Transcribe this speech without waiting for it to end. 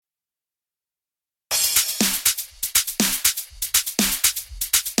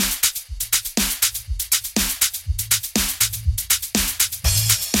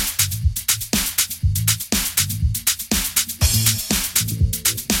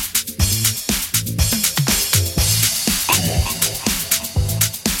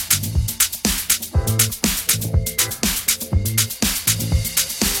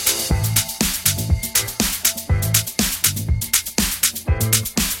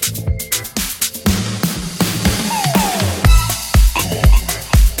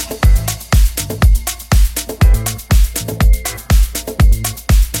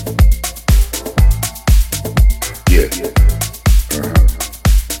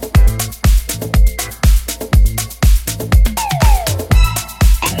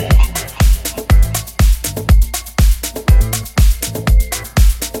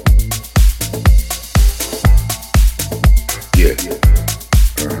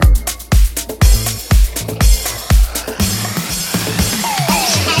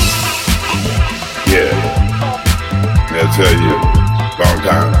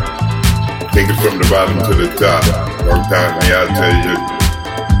from the bottom to the top. Long time, may I tell you.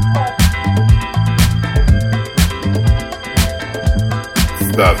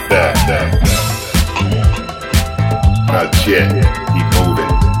 Stop that. Not yet. Keep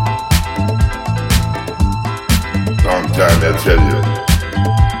moving. Long time, I tell you.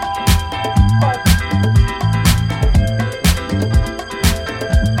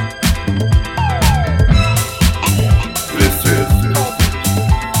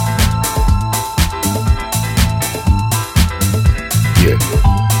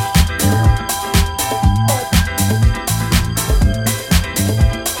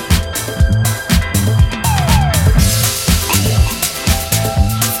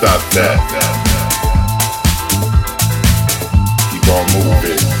 Stop that. Keep on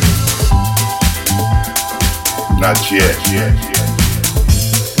moving. Not yet.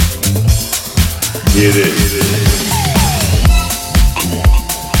 Here it is.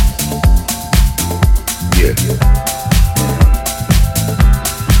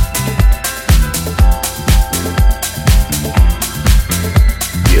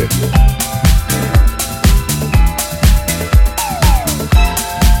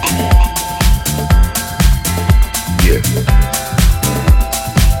 Yeah.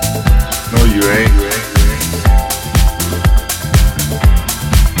 No, you ain't.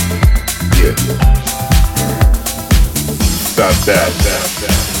 Yeah. Stop that.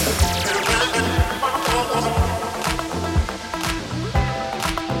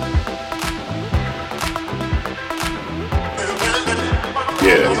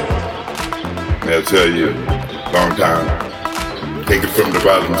 Yeah. I'll tell you, long time. Take it from the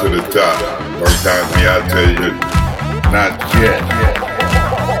bottom to the top. Long time, me, I'll tell you. Not yet.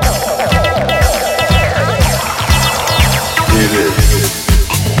 It is.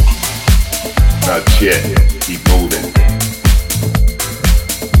 Not yet. Keep moving.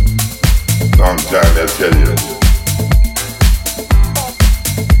 Long time, I tell you.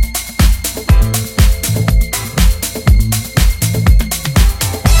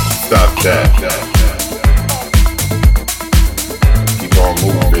 Stop that. Keep on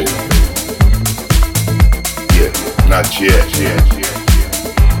moving. Not yet.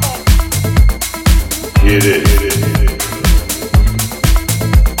 It is.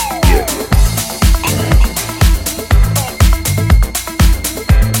 Yeah.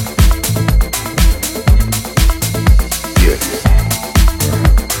 Yeah.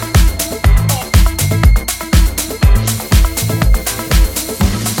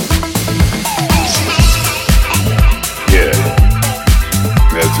 Yeah.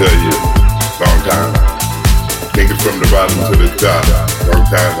 I'll tell you, long time. Take it from the bottom to the top. Long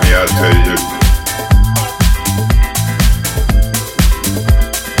time, may I tell you.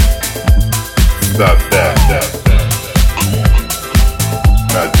 Stop that.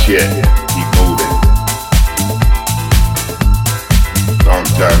 Not yet. Keep moving. Long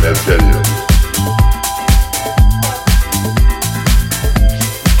time, I tell you.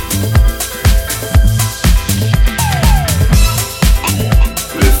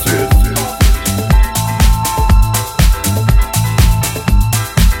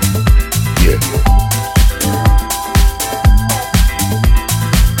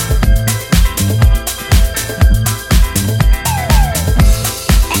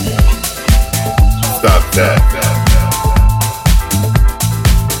 Stop that.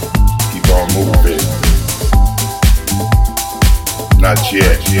 Keep on moving. Not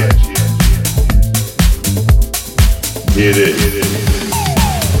yet. It is.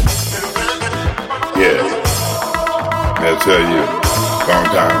 Yeah. I'll tell you, long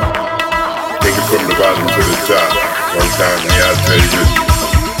time. Take it from the bottom to the top. Long time, yeah, I'll tell you.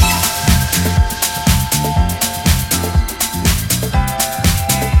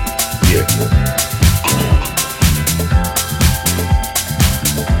 Yeah.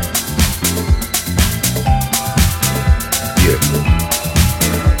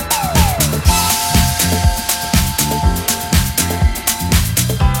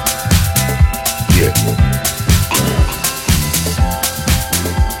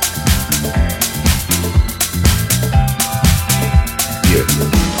 Yeah.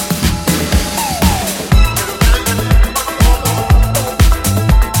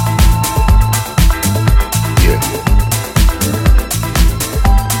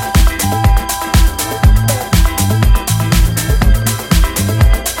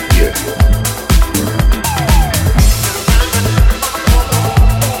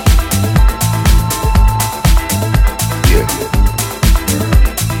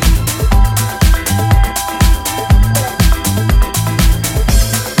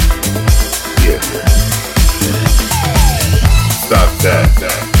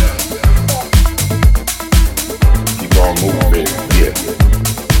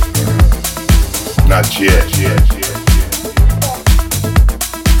 Not yet.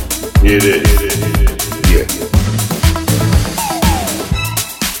 Here it is.